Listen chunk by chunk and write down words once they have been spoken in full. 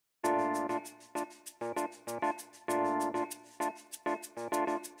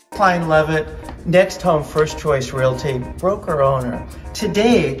Klein Levitt, Next Home First Choice Realty, broker owner.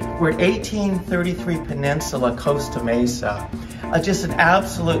 Today, we're at 1833 Peninsula, Costa Mesa. Just an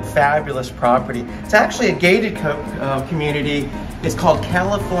absolute fabulous property. It's actually a gated community. It's called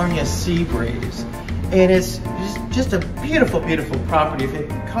California Seabreeze. And it's just a beautiful, beautiful property. If you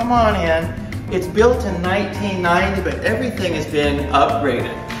come on in, it's built in 1990, but everything has been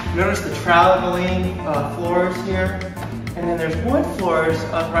upgraded. Notice the travertine floors here. And then there's wood floors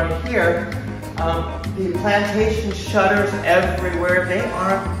up right here. The plantation shutters everywhere. They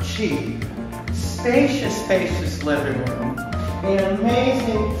aren't cheap. Spacious, spacious living room. An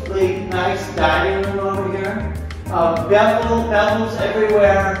amazingly nice dining room over here. Bevels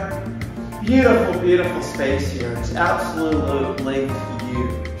everywhere. Beautiful, beautiful space here. It's absolutely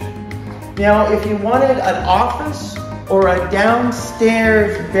huge. Now, if you wanted an office or a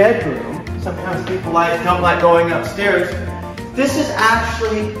downstairs bedroom, sometimes people don't like going upstairs. This is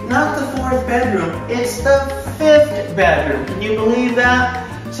actually not the 4th bedroom, it's the 5th bedroom. Can you believe that?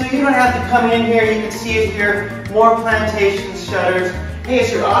 So you don't have to come in here, you can see it here, more plantation shutters. Hey,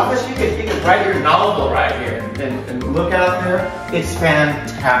 it's your office, you could write your novel right here and look out there. It's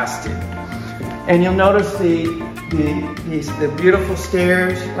fantastic. And you'll notice the beautiful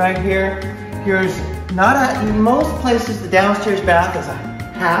stairs right here. Here's in most places the downstairs bath is a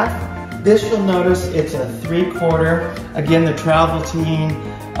half. This you'll notice it's a 3/4. Again, the travertine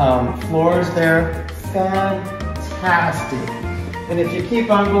floors there, fantastic. And if you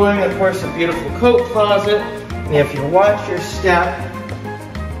keep on going, of course, a beautiful coat closet. And if you watch your step,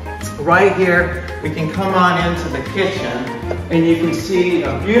 right here, we can come on into the kitchen and you can see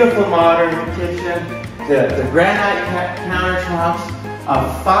a beautiful modern kitchen, the granite countertops, a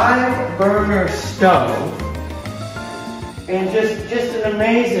 5-burner stove, and just an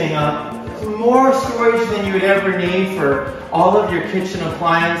amazing, more storage than you would ever need for all of your kitchen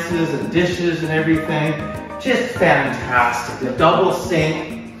appliances and dishes and everything. Just fantastic. The double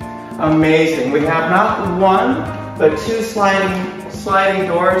sink, amazing. We have not one, but 2 sliding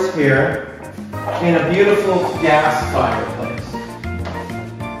doors here and a beautiful gas fireplace.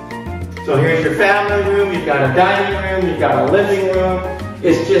 So here's your family room. You've got a dining room. You've got a living room.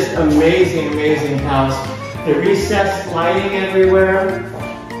 It's just amazing, amazing house. The recessed lighting everywhere.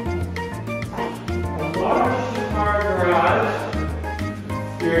 A large car garage.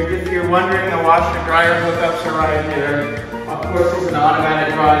 If you're wondering, the washer and dryer hookups are right here. Of course, there's an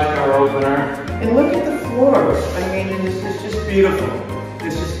automatic garage door opener. And look at the floors. I mean, it's just beautiful.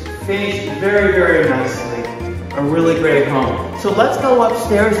 It's just finished very, very nicely. A really great home. So let's go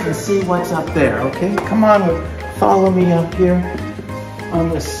upstairs and see what's up there, okay? Come on, follow me up here on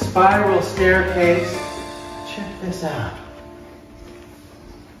the spiral staircase. Check this out.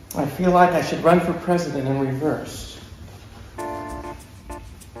 I feel like I should run for president in reverse.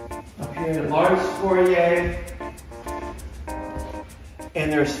 Up here, a large foyer.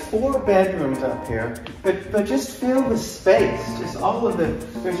 And there's 4 bedrooms up here, but just feel the space, just all of it.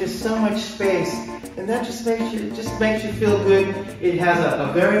 There's just so much space, and that just makes you feel good. It has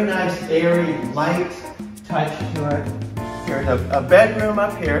a very nice, airy, light touch to it. Here's a bedroom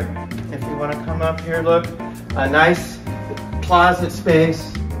up here. If you want to come up here, look, a nice closet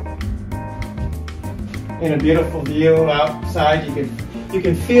space, and a beautiful view outside. You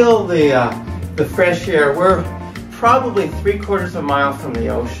can feel the fresh air. We're probably 3/4 of a mile from the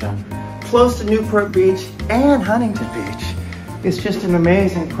ocean, close to Newport Beach and Huntington Beach. It's just an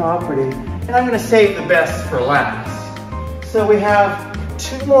amazing property, and I'm going to save the best for last. So we have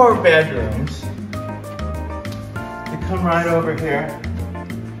 2 more bedrooms. They come right over here.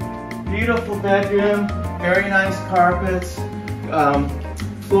 Beautiful bedroom, very nice carpets,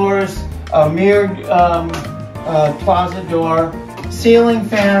 floors, a mirrored closet door, ceiling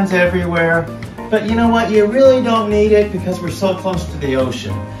fans everywhere. But you know what? You really don't need it because we're so close to the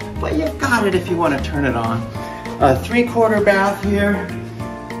ocean. But you've got it if you want to turn it on. A 3/4 bath here.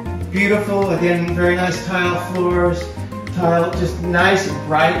 Beautiful. Again, very nice tile floors. Just nice,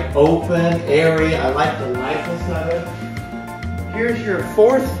 bright, open, airy. I like the lightness of it. Here's your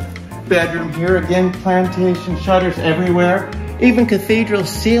 4th bedroom here. Again, plantation shutters everywhere. Even cathedral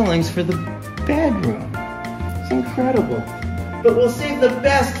ceilings for the bedroom. It's incredible. But we'll save the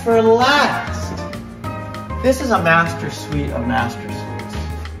best for last. This is a master suite of master suites.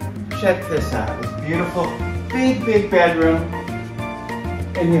 Check this out. It's beautiful. Big, big bedroom.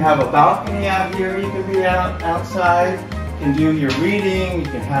 And you have a balcony out here. You can be outside. You can do your reading. You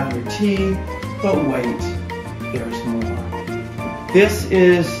can have your tea. But wait, there's more. This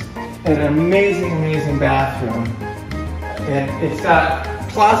is an amazing, amazing bathroom. And it's got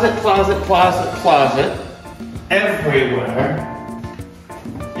closet, closet, closet, closet everywhere.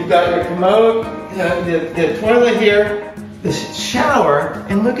 You've got your commode, the toilet here, the shower,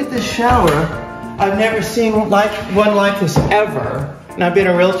 and look at this shower. I've never seen one like this ever, and I've been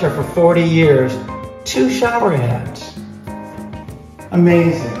a realtor for 40 years. 2 shower heads.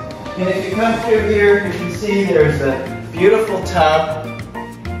 Amazing. And if you come through here, you can see there's a beautiful tub,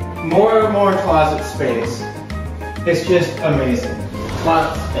 more and more closet space. It's just amazing.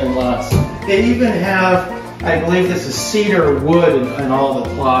 Lots and lots. They even have, I believe this is cedar wood in all the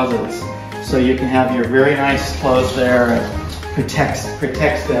closets. So you can have your very nice clothes there and protects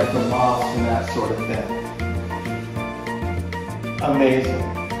them from moths and that sort of thing. Amazing.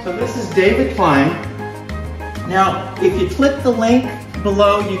 So this is David Klein. Now, if you click the link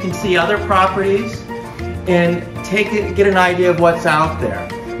below, you can see other properties and get an idea of what's out there.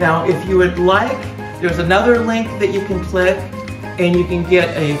 Now, if you would like, there's another link that you can click and you can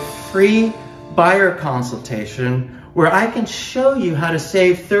get a free buyer consultation where I can show you how to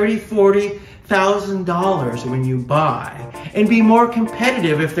save $30,000, $40,000 when you buy and be more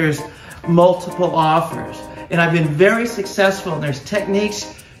competitive if there's multiple offers. And I've been very successful, and there's techniques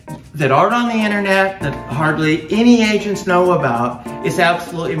that aren't on the internet that hardly any agents know about. It's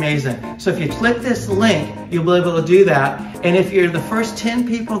absolutely amazing. So if you click this link, you'll be able to do that. And if you're the first 10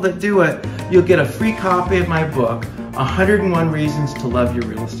 people that do it, you'll get a free copy of my book, 101 Reasons to Love Your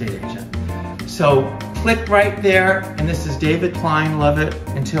Real Estate Agent. So click right there, and this is David Klein. Love it.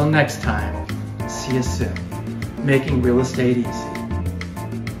 Until next time, see you soon. Making real estate easy.